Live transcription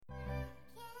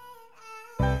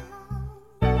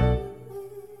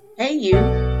you.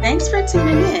 Thanks for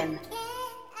tuning in.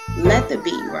 Let the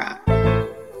beat rock.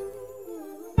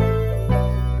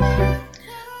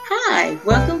 Hi,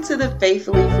 welcome to the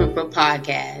Faithfully Fruitful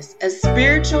Podcast, a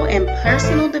spiritual and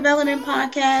personal development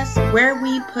podcast where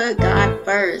we put God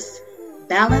first,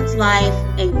 balance life,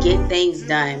 and get things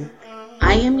done.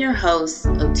 I am your host,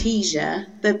 Otesia,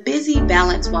 the busy,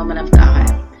 balanced woman of God,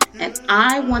 and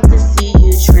I want to see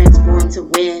you transform to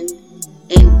win,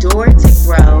 endure to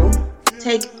grow,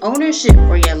 take ownership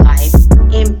for your life,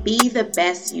 and be the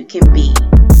best you can be.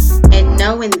 And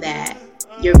knowing that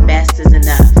your best is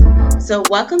enough. So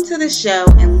welcome to the show,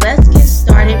 and let's get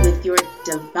started with your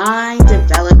divine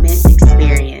development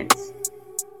experience.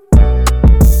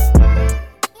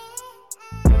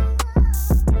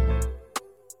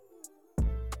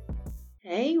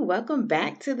 Hey, welcome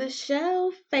back to the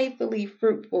show, Faithfully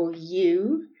Fruitful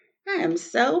You. I am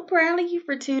so proud of you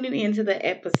for tuning into the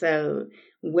episode.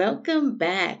 Welcome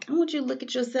back. I want you to look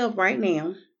at yourself right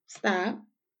now. Stop.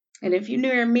 And if you're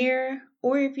near a mirror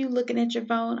or if you're looking at your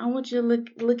phone, I want you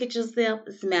to look at yourself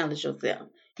and smile at yourself.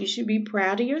 You should be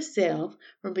proud of yourself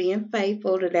for being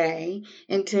faithful today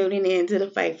and tuning into the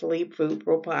Faithfully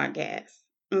Fruitful podcast.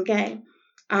 Okay?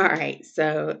 All right.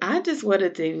 So I just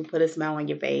wanted to put a smile on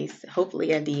your face.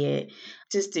 Hopefully I did.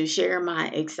 Just to share my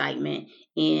excitement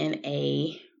in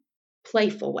a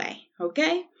playful way.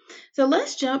 Okay? So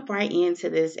let's jump right into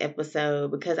this episode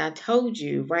because I told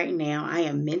you right now I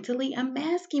am mentally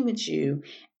unmasking with you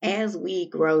as we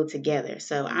grow together.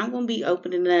 So I'm going to be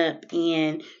opening up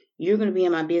and you're going to be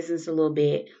in my business a little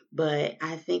bit, but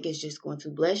I think it's just going to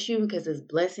bless you because it's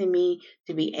blessing me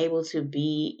to be able to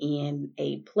be in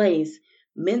a place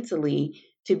mentally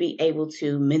to be able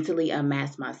to mentally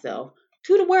unmask myself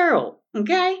to the world.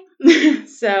 Okay.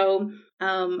 So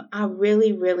I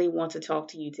really, really want to talk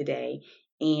to you today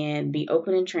and be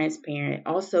open and transparent.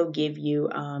 Also give you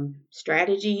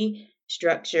strategy,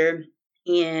 structure,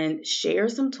 and share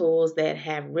some tools that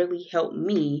have really helped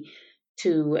me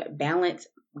to balance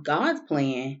God's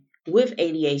plan with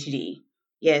ADHD.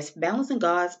 Yes, balancing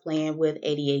God's plan with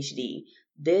ADHD.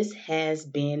 This has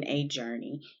been a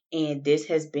journey, and this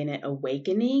has been an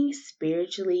awakening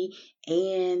spiritually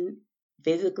and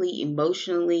physically,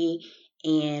 emotionally,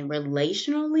 and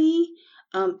relationally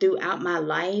throughout my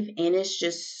life. And it's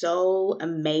just so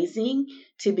amazing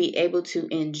to be able to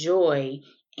enjoy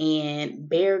and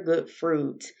bear good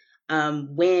fruit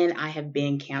when I have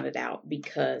been counted out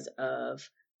because of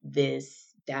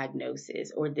this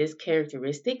diagnosis or this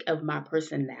characteristic of my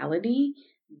personality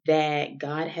that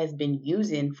God has been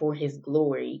using for his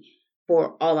glory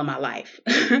for all of my life.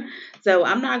 So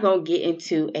I'm not going to get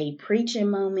into a preaching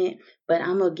moment, but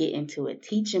I'm going to get into a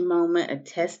teaching moment, a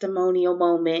testimonial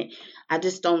moment. I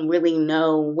just don't really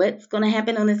know what's going to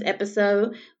happen on this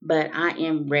episode, but I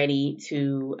am ready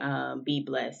to be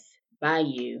blessed by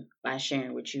you by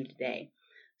sharing with you today.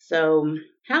 So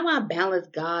how I balance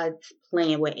God's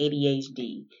plan with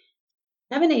ADHD.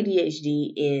 Having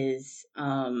ADHD is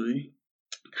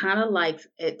kind of like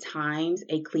at times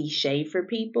a cliche for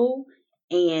people.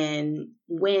 And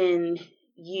when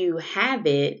you have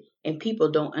it and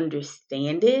people don't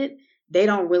understand it, they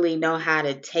don't really know how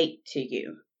to take to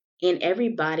you. And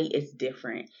everybody is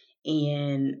different.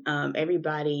 And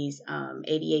everybody's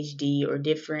ADHD or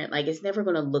different. Like it's never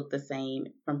going to look the same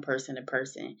from person to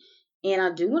person. And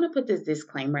I do want to put this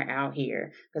disclaimer out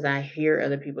here because I hear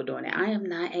other people doing it. I am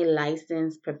not a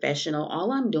licensed professional.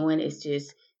 All I'm doing is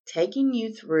just taking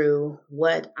you through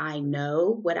what I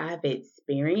know, what I've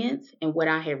experienced, and what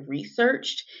I have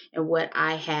researched, and what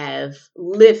I have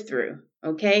lived through.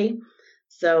 Okay?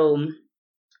 So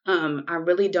I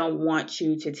really don't want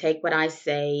you to take what I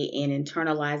say and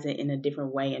internalize it in a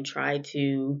different way and try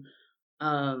to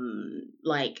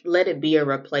let it be a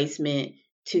replacement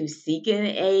to seeking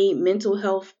a mental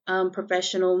health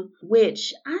professional,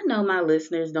 which I know my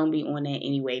listeners don't be on that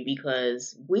anyway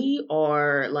because we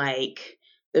are like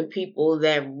the people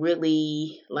that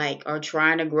really are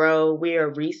trying to grow. We are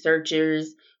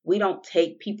researchers. We don't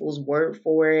take people's word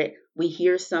for it. We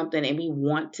hear something and we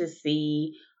want to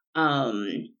see not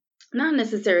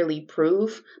necessarily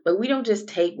proof, but we don't just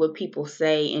take what people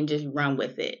say and just run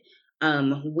with it.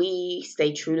 We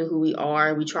stay true to who we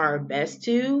are. We try our best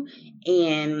to,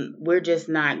 and we're just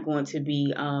not going to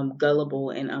be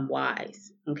gullible and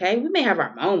unwise. Okay, we may have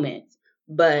our moments,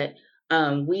 but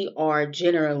we are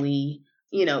generally,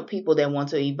 people that want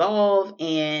to evolve,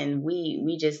 and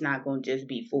we just not going to just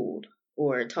be fooled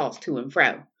or tossed to and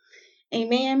fro.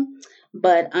 Amen.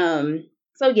 But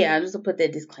so yeah, I just will put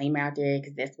that disclaimer out there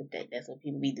because that's what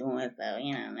people be doing. So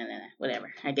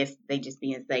whatever. I guess they just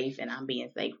being safe and I'm being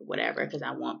safe or whatever because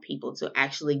I want people to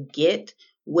actually get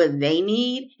what they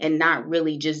need and not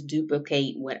really just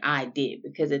duplicate what I did.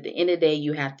 Because at the end of the day,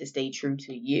 you have to stay true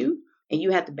to you and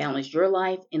you have to balance your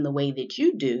life in the way that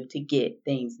you do to get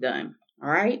things done. All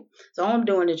right. So all I'm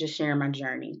doing is just sharing my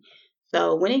journey.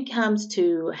 So when it comes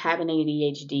to having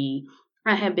ADHD,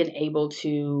 I have been able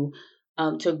to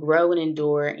grow and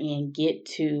endure and get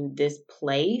to this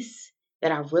place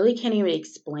that I really can't even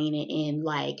explain it in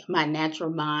like my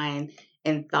natural mind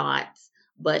and thoughts,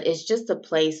 but it's just a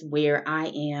place where I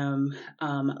am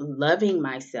loving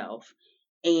myself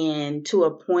and to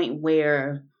a point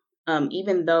where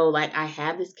even though like I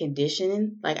have this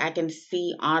condition, like I can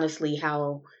see honestly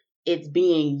how it's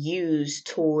being used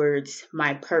towards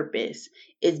my purpose.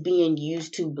 It's being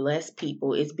used to bless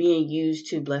people. It's being used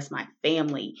to bless my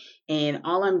family. And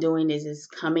all I'm doing is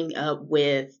coming up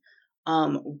with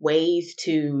ways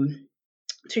to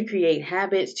create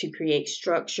habits, to create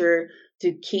structure,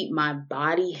 to keep my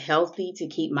body healthy, to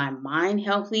keep my mind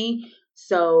healthy,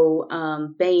 so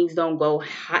things don't go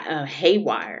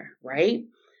haywire, right?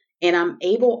 And I'm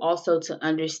able also to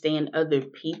understand other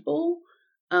people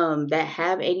that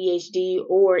have ADHD,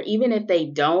 or even if they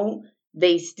don't,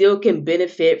 they still can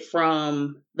benefit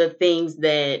from the things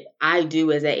that I do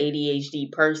as an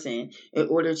ADHD person in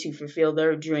order to fulfill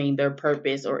their dream, their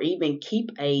purpose, or even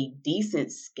keep a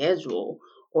decent schedule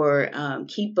or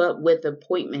keep up with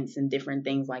appointments and different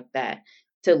things like that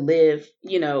to live,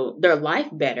 their life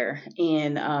better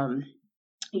and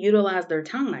utilize their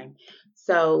time.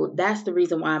 So that's the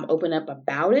reason why I'm open up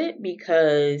about it,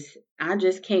 because I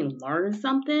just can't learn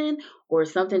something or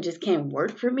something just can't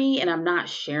work for me and I'm not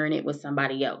sharing it with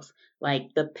somebody else.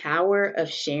 Like the power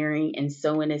of sharing and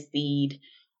sowing a seed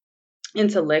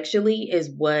intellectually is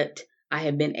what I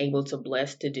have been able to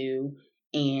bless to do.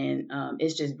 And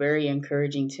it's just very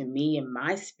encouraging to me and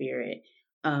my spirit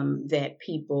that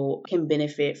people can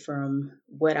benefit from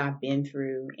what I've been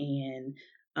through and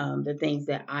the things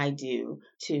that I do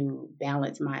to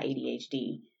balance my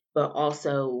ADHD, but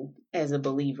also as a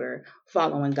believer,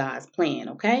 following God's plan,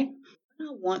 okay? What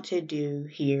I want to do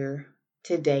here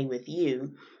today with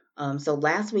you. So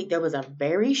last week there was a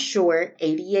very short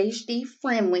ADHD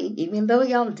friendly, even though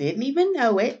y'all didn't even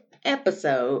know it,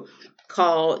 episode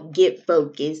called Get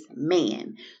Focused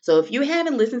Man. So if you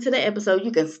haven't listened to the episode,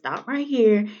 you can stop right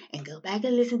here and go back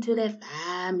and listen to that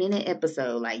 5-minute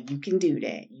episode. Like you can do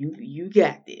that. You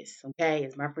got this. Okay.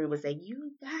 As my friend would say,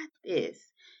 you got this.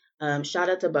 Shout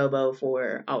out to Bobo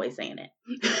for always saying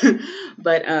it.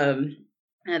 But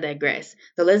I digress.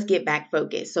 So let's get back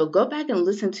focused. So go back and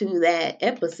listen to that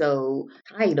episode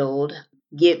titled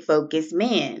Get Focused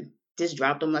Man. Just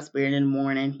dropped on my spirit in the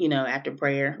morning, after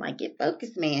prayer. Like, get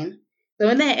focused, man. So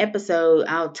in that episode,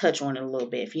 I'll touch on it a little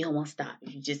bit. If you don't want to stop,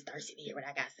 if you just thirsty to hear what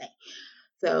I got to say.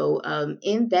 So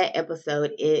in that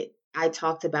episode, I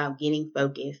talked about getting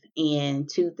focused, and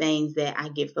two things that I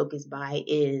get focused by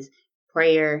is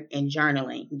prayer and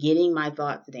journaling, getting my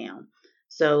thoughts down.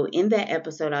 So in that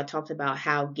episode, I talked about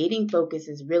how getting focused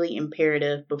is really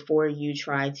imperative before you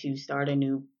try to start a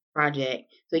new project.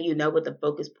 So you know what the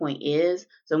focus point is.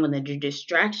 So when the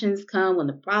distractions come, when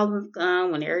the problems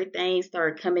come, when everything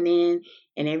starts coming in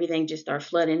and everything just starts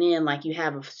flooding in, like you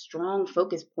have a strong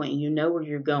focus point and you know where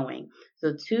you're going.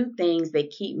 So two things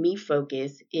that keep me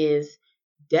focused is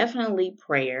definitely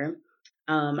prayer.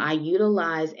 I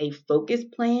utilize a focus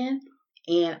plan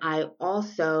and I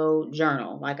also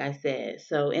journal, like I said.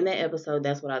 So in that episode,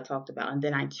 that's what I talked about. And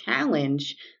then I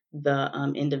challenge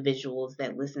the individuals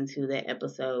that listen to that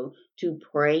episode to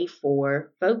pray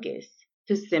for focus,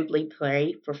 to simply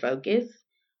pray for focus.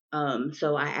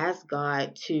 So I asked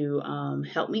God to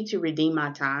help me to redeem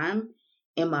my time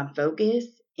and my focus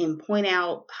and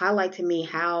highlight to me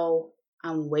how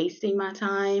I'm wasting my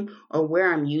time or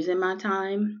where I'm using my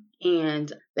time.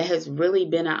 And that has really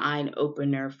been an eye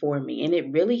opener for me. And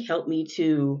it really helped me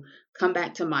to come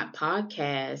back to my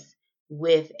podcast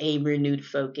with a renewed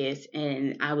focus.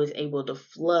 And I was able to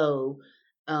flow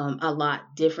a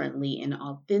lot differently and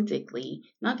authentically.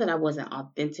 Not that I wasn't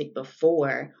authentic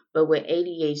before, but with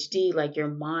ADHD, like your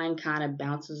mind kind of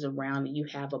bounces around and you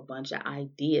have a bunch of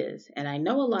ideas. And I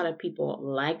know a lot of people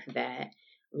like that,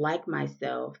 like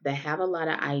myself, that have a lot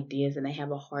of ideas and they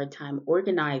have a hard time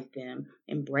organizing them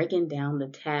and breaking down the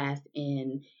task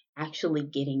and actually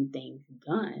getting things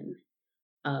done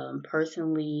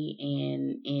personally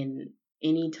and in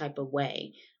any type of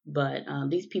way. But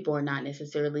these people are not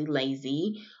necessarily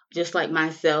lazy. Just like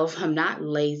myself, I'm not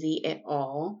lazy at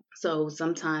all. So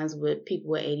sometimes with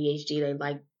people with ADHD, they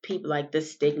like people like the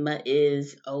stigma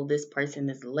is, oh, this person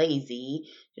is lazy.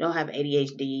 They don't have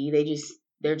ADHD. They just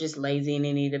they're just lazy and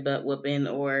they need a butt whooping,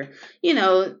 or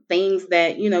things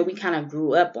that we kind of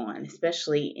grew up on,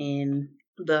 especially in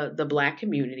the Black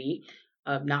community.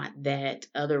 Not that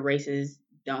other races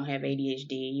don't have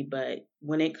ADHD, but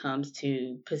when it comes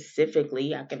to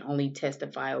specifically, I can only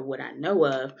testify of what I know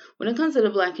of. When it comes to the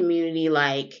Black community,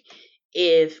 like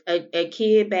if a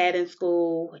kid bad in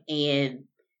school and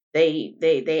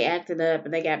they acting up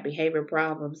and they got behavior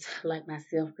problems, like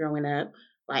myself growing up,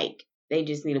 like they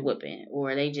just need a whipping,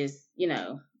 or they just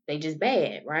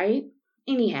bad, right?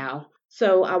 Anyhow,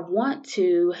 so I want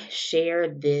to share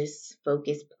this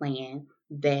focus plan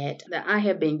that I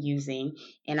have been using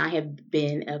and I have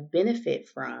been a benefit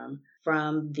from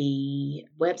the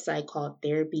website called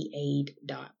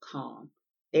therapyaid.com.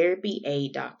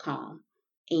 Therapyaid.com.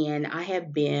 And I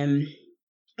have been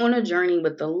on a journey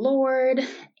with the Lord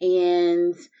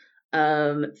and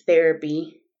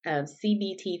therapy,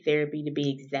 CBT therapy to be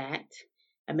exact.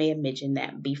 I may have mentioned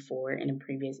that before in a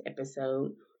previous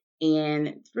episode.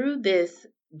 And through this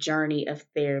journey of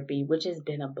therapy, which has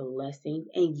been a blessing,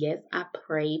 and yes, I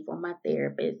prayed for my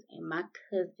therapist, and my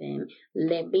cousin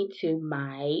led me to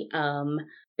my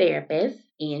therapist,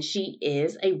 and she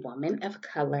is a woman of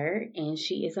color, and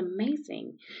she is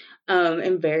amazing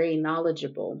and very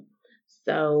knowledgeable.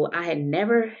 So I had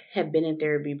never have been in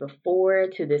therapy before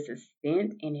to this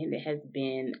extent, and it has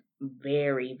been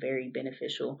very, very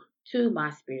beneficial to my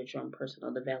spiritual and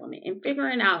personal development and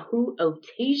figuring out who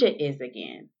Otesia is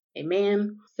again.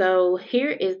 Amen. So here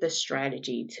is the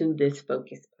strategy to this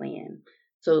focus plan.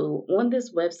 So on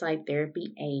this website,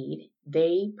 Therapy Aid,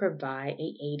 they provide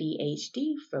a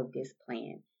ADHD focus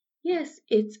plan. Yes,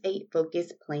 it's a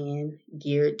focus plan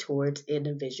geared towards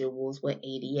individuals with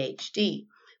ADHD.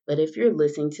 But if you're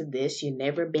listening to this, you've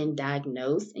never been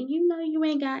diagnosed and you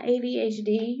ain't got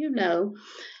ADHD.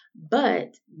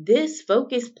 But this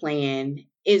focus plan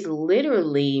is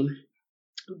literally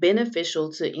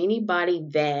beneficial to anybody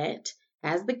that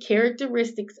has the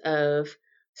characteristics of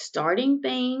starting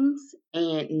things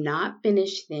and not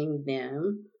finishing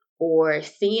them, or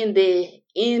seeing the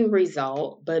end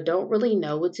result but don't really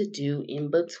know what to do in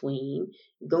between,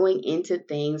 going into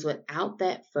things without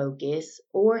that focus,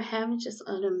 or having just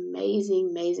an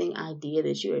amazing idea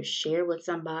that you have shared with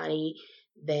somebody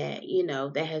that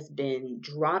that has been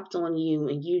dropped on you,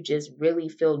 and you just really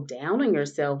feel down on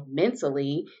yourself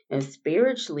mentally and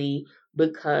spiritually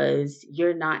because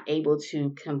you're not able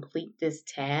to complete this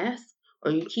task,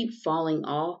 or you keep falling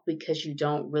off because you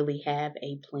don't really have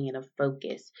a plan of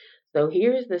focus. So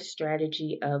here's the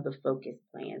strategy of the focus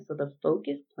plan. So the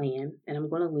focus plan, and I'm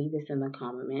going to leave this in the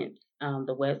comments,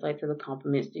 the website for the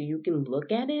compliments, so you can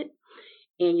look at it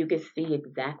and you can see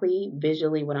exactly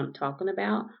visually what I'm talking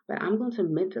about. But I'm going to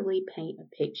mentally paint a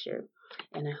picture,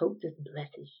 and I hope this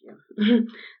blesses you.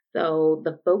 So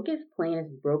the focus plan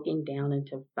is broken down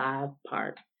into 5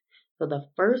 parts. So the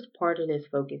first part of this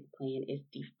focus plan is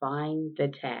define the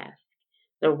task.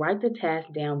 So write the task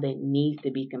down that needs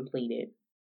to be completed.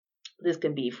 This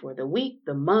can be for the week,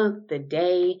 the month, the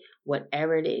day,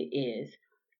 whatever it is.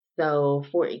 So,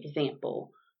 for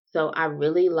example, I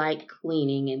really like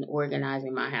cleaning and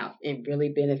organizing my house. It really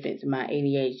benefits my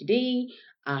ADHD.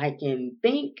 I can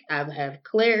think, I have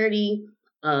clarity.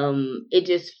 It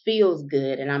just feels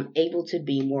good, and I'm able to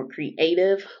be more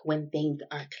creative when things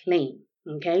are clean.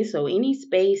 Okay, so any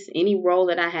space, any role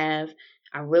that I have,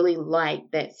 I really like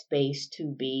that space to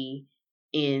be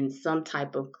in some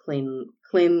type of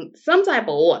some type of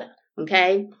order.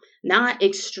 Okay, not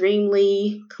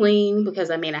extremely clean, because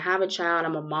I have a child,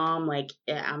 I'm a mom,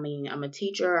 I'm a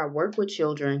teacher, I work with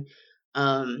children,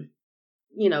 day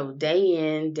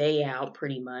in, day out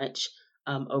pretty much,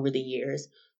 over the years.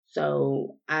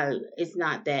 So it's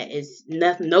not that it's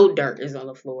nothing, no dirt is on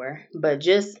the floor, but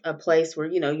just a place where,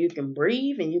 you can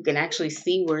breathe and you can actually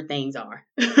see where things are.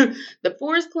 The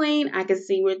floor is clean, I can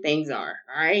see where things are.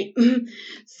 All right.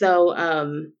 So,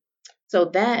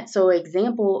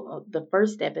 example, the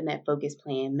first step in that focus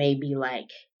plan may be like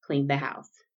clean the house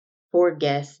for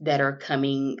guests that are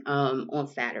coming on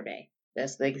Saturday.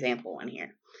 That's the example on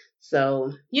here.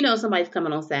 So, somebody's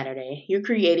coming on Saturday. You're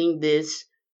creating this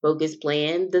focus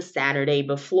plan the Saturday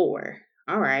before.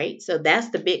 All right. So that's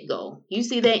the big goal. You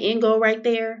see that end goal right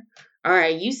there? All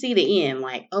right. You see the end,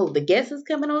 like, oh, the guest is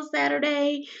coming on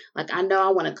Saturday. Like, I know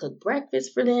I want to cook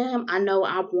breakfast for them. I know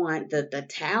I want the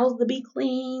towels to be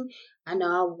clean. I know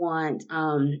I want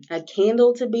a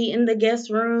candle to be in the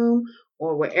guest room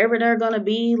or wherever they're gonna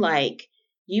be. Like,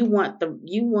 you want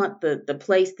the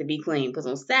place to be clean, because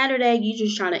on Saturday you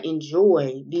just trying to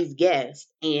enjoy these guests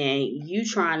and you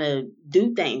trying to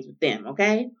do things with them.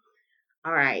 Okay,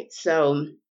 all right. So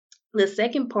The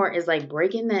second part is like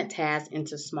breaking that task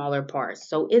into smaller parts.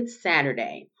 So it's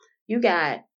Saturday.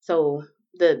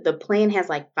 The plan has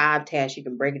like 5 tasks. You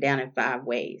can break it down in 5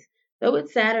 ways. So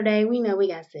it's Saturday. We know we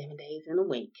got 7 days in a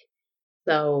week.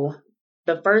 So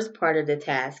the first part of the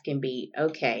task can be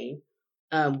okay,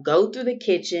 go through the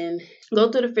kitchen,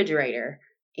 go through the refrigerator,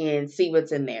 and see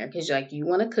what's in there. Because like you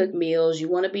want to cook meals, you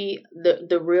want to be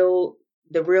the real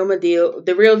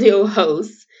deal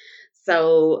host.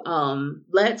 So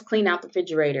let's clean out the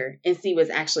refrigerator and see what's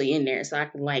actually in there, so I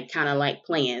can like kind of like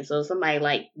plan. So if somebody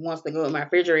like wants to go in my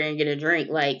refrigerator and get a drink,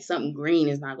 like something green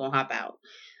is not gonna hop out.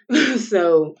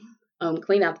 So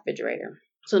clean out the refrigerator.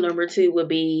 So number two would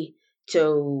be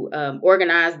to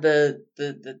organize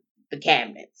the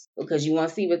cabinets, because you want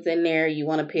to see what's in there. You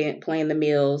want to plan the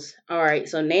meals. All right.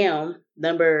 So now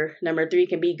number three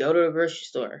can be go to the grocery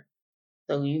store.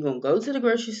 So you're going to go to the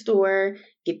grocery store,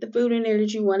 get the food in there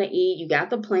that you want to eat. You got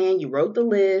the plan. You wrote the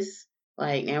list.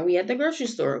 Like, now we at the grocery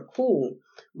store. Cool.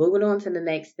 Moving on to the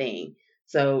next thing.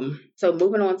 So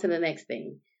moving on to the next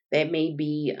thing. That may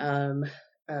be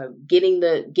getting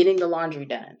the laundry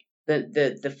done.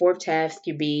 The fourth task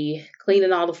could be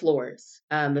cleaning all the floors.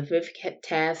 The fifth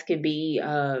task could be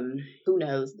who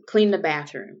knows, clean the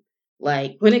bathroom.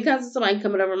 Like when it comes to somebody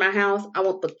coming over my house, I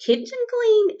want the kitchen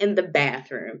clean and the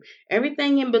bathroom.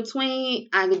 Everything in between,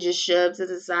 I can just shove to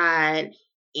the side,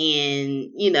 and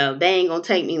they ain't gonna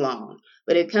take me long.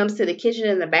 But it comes to the kitchen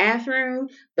and the bathroom,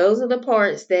 those are the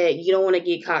parts that you don't want to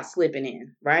get caught slipping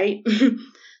in, right?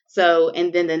 So,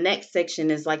 and then the next section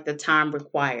is like the time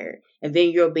required. And then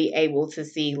you'll be able to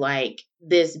see like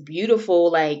this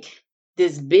beautiful, like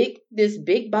this big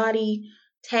body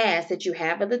task that you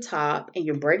have at the top, and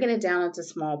you're breaking it down into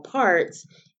small parts.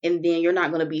 And then you're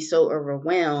not going to be so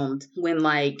overwhelmed when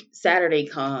like Saturday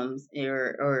comes,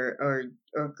 or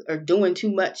doing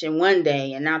too much in one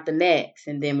day and not the next.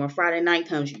 And then when Friday night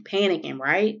comes, you panicking,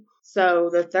 right? So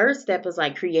the third step is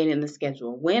like creating the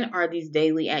schedule. When are these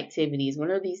daily activities?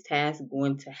 When are these tasks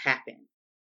going to happen?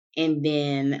 And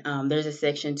then there's a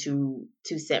section to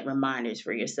set reminders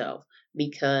for yourself,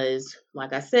 because,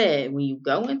 like I said, when you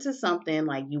go into something,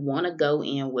 like you want to go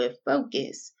in with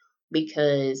focus,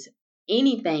 because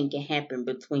anything can happen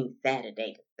between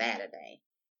Saturday to Saturday.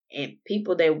 And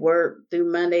people that work through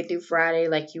Monday through Friday,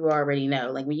 like you already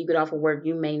know, like when you get off of work,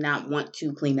 you may not want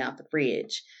to clean out the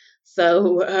fridge.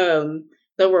 So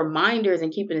the reminders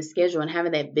and keeping a schedule and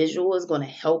having that visual is going to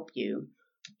help you.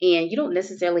 And you don't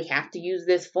necessarily have to use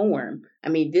this form. I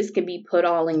mean, this can be put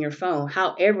all in your phone,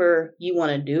 however you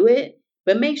want to do it.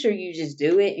 But make sure you just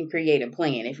do it and create a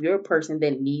plan. If you're a person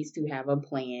that needs to have a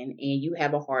plan and you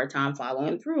have a hard time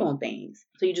following through on things,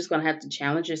 so you're just going to have to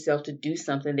challenge yourself to do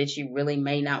something that you really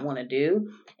may not want to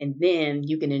do. And then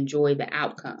you can enjoy the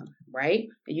outcome, right?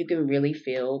 And you can really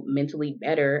feel mentally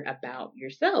better about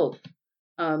yourself.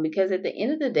 Because at the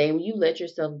end of the day, when you let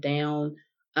yourself down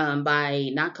by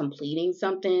not completing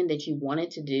something that you wanted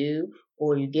to do,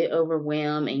 or you get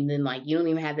overwhelmed and then like you don't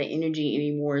even have the energy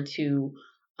anymore to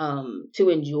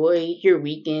enjoy your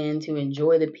weekend, to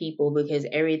enjoy the people, because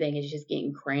everything is just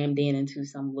getting crammed into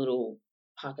some little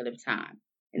pocket of time,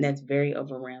 and that's very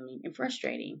overwhelming and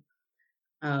frustrating.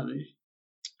 Um,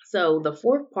 so the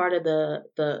fourth part of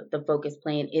the focus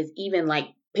plan is even like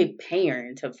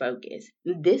preparing to focus.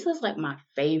 This was like my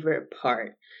favorite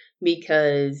part,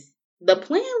 because the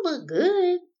plan looked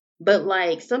good, but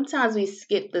like sometimes we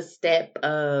skip the step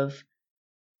of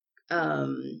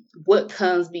what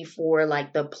comes before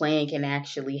like the plan can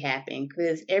actually happen,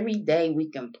 because every day we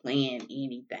can plan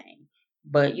anything,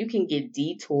 but you can get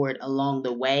detoured along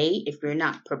the way if you're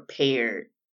not prepared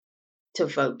to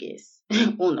focus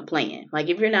on the plan. Like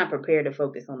if you're not prepared to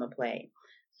focus on the play.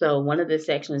 So one of the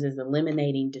sections is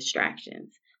eliminating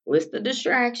distractions. List the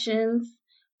distractions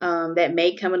that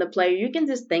may come into play. You can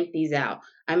just think these out.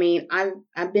 I mean,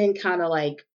 I've been kind of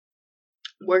like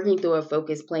working through a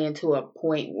focus plan to a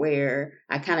point where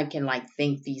I kind of can like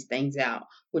think these things out,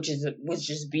 which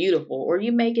is beautiful. Or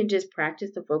you may can just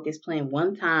practice the focus plan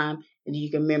one time, and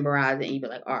you can memorize it and you be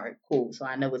like, all right, cool. So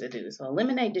I know what to do. So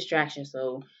eliminate distractions.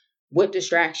 So what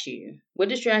distracts you? What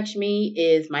distracts me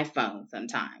is my phone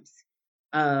sometimes.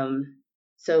 Um,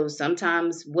 so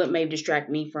sometimes what may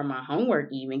distract me from my homework,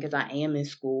 even because I am in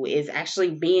school, is actually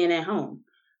being at home.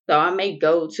 So I may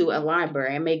go to a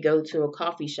library, I may go to a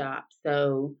coffee shop.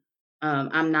 So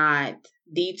I'm not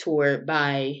detoured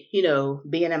by,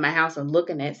 being in my house and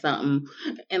looking at something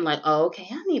and like, oh, okay,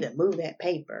 I need to move that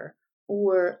paper.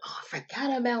 Or, oh, I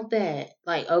forgot about that.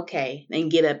 Like, okay, then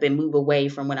get up and move away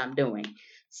from what I'm doing.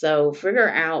 So figure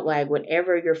out like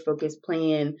whatever your focus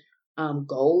plan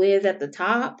goal is at the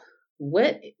top.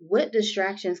 what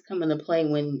distractions come into play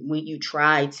when you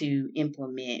try to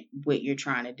implement what you're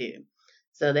trying to do.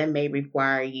 So that may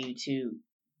require you to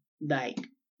like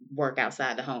work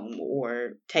outside the home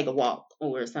or take a walk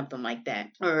or something like that,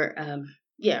 or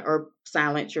yeah, or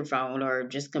silence your phone or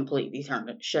just completely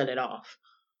shut it off.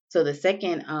 So the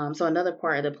second, so another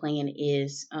part of the plan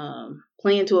is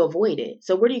plan to avoid it.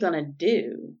 So what are you gonna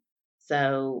do?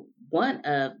 So one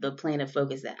of the plan of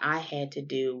focus that I had to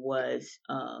do was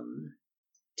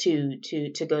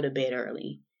to go to bed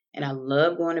early. And I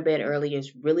love going to bed early.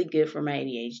 It's really good for my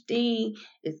ADHD.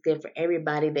 It's good for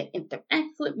everybody that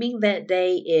interacts with me that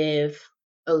day if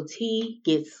OT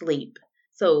gets sleep.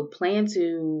 So plan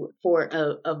to for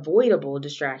avoidable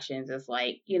distractions. It's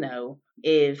like,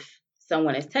 if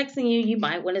someone is texting you, you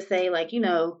might want to say like, I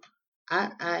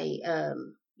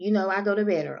go to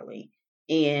bed early,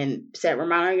 and set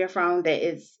reminder on your phone that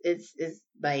it's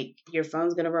like your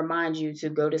phone's gonna remind you to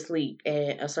go to sleep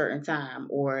at a certain time,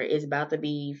 or it's about to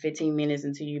be 15 minutes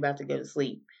until you're about to go to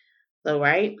sleep. So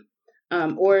right,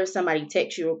 or if somebody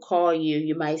texts you or call you,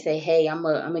 you might say, "Hey, I'm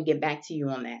gonna get back to you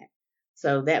on that."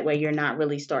 So that way you're not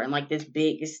really starting like this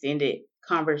big extended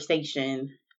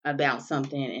conversation about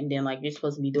something, and then like you're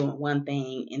supposed to be doing one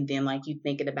thing, and then like you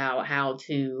thinking about how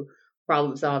to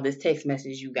problem solve this text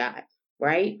message you got,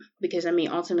 right? Because I mean,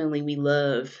 ultimately, we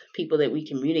love people that we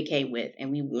communicate with,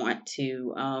 and we want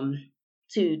to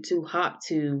hop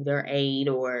to their aid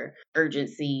or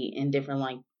urgency and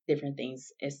different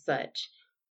things as such.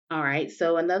 All right.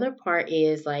 So another part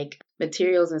is like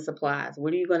materials and supplies.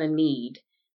 What are you going to need?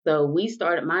 So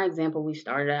my example, we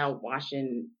started out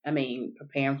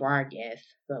preparing for our guests.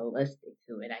 So let's stick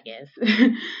to it, I guess.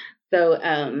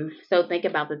 So think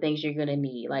about the things you're going to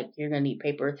need. Like you're going to need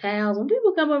paper towels. When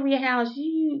people come over your house,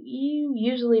 you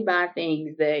usually buy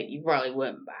things that you probably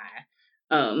wouldn't buy.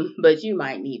 But you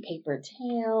might need paper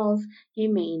towels.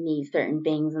 You may need certain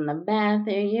things in the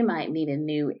bathroom. You might need a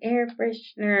new air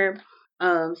freshener.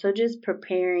 So just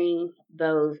preparing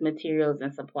those materials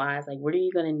and supplies, like what are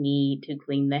you going to need to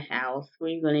clean the house? What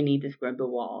are you going to need to scrub the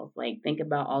walls? Like think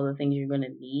about all the things you're going to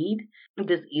need.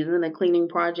 This isn't a cleaning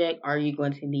project. Are you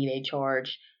going to need a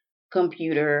charged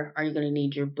computer? Are you going to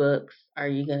need your books? Are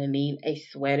you going to need a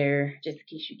sweater just in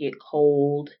case you get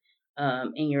cold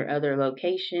in your other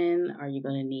location? Are you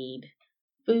going to need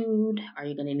food? Are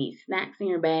you going to need snacks in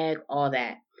your bag? All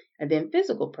that. And then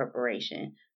physical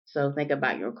preparation. So think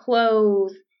about your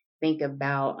clothes. Think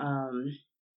about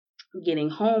getting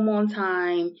home on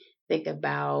time. Think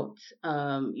about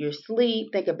your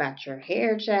sleep. Think about your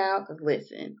hair, child. Because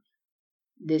listen,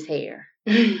 this hair.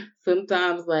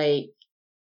 Sometimes, like,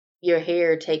 your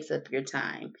hair takes up your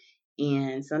time.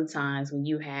 And sometimes when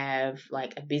you have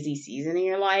like a busy season in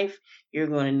your life, you're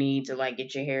going to need to like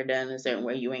get your hair done a certain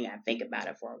way. You ain't got to think about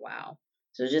it for a while.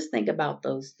 So just think about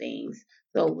those things.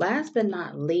 So last but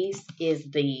not least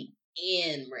is the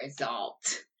end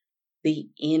result. The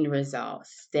end result.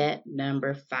 Step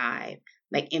number 5.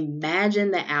 Like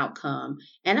imagine the outcome.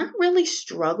 And I really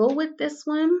struggle with this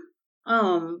one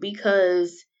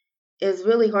because it's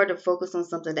really hard to focus on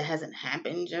something that hasn't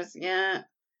happened just yet.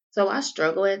 So I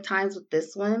struggle at times with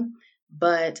this one,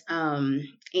 but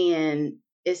and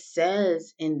it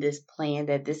says in this plan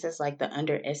that this is like the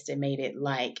underestimated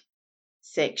like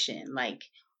section, like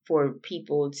for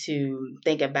people to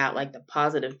think about like the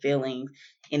positive feelings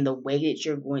and the way that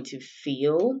you're going to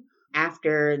feel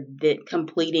after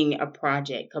completing a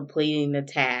project, completing the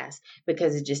task,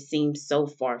 because it just seems so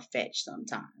far fetched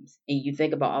sometimes. And you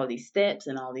think about all these steps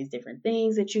and all these different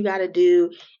things that you got to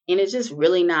do, and it's just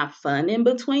really not fun in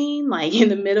between. Like in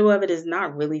the middle of it is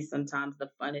not really sometimes the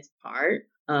funnest part.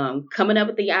 Coming up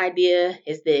with the idea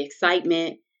is the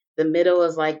excitement. The middle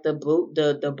is like the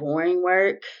boring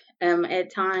work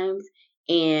at times.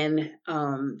 And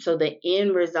so the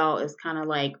end result is kind of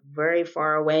like very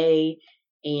far away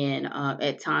and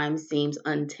at times seems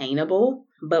untainable.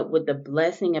 But with the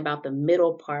blessing about the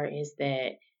middle part is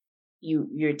that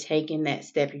you're taking that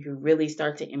step. You really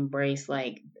start to embrace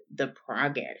like the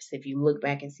progress. If you look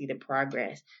back and see the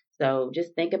progress. So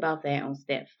just think about that on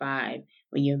step 5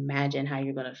 when you imagine how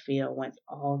you're going to feel once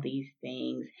all these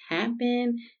things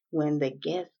happen. When the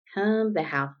guests come, the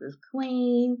house is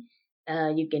clean,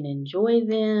 you can enjoy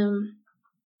them,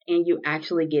 and you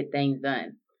actually get things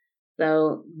done.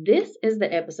 So this is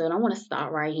the episode. I want to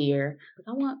stop right here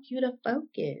because I want you to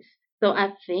focus. So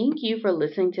I thank you for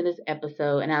listening to this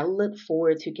episode, and I look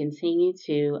forward to continue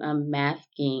to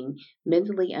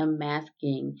mentally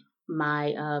unmasking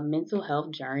my mental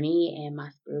health journey and my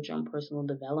spiritual and personal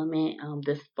development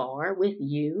this far with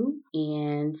you.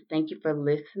 And thank you for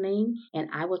listening. And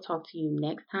I will talk to you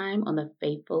next time on the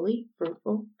Faithfully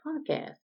Fruitful podcast.